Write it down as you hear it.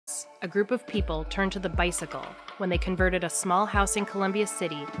Works, a group of people turned to the bicycle when they converted a small house in Columbia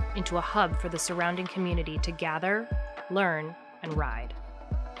City into a hub for the surrounding community to gather, learn, and ride.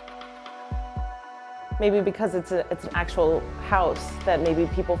 Maybe because it's an actual house that maybe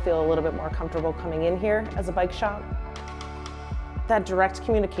people feel a little bit more comfortable coming in here as a bike shop. That direct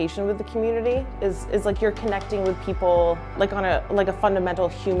communication with the community is like you're connecting with people like on a fundamental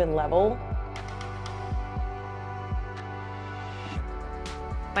human level.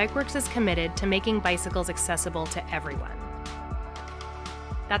 Bikeworks is committed to making bicycles accessible to everyone.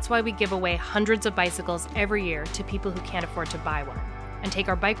 That's why we give away hundreds of bicycles every year to people who can't afford to buy one, and take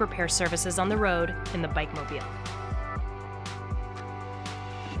our bike repair services on the road in the Bikemobile.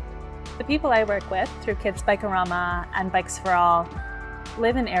 The people I work with through Kids Bikerama and Bikes for All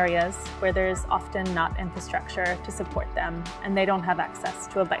live in areas where there's often not infrastructure to support them and they don't have access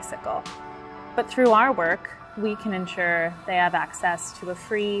to a bicycle. But through our work, we can ensure they have access to a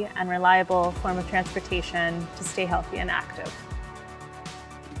free and reliable form of transportation to stay healthy and active.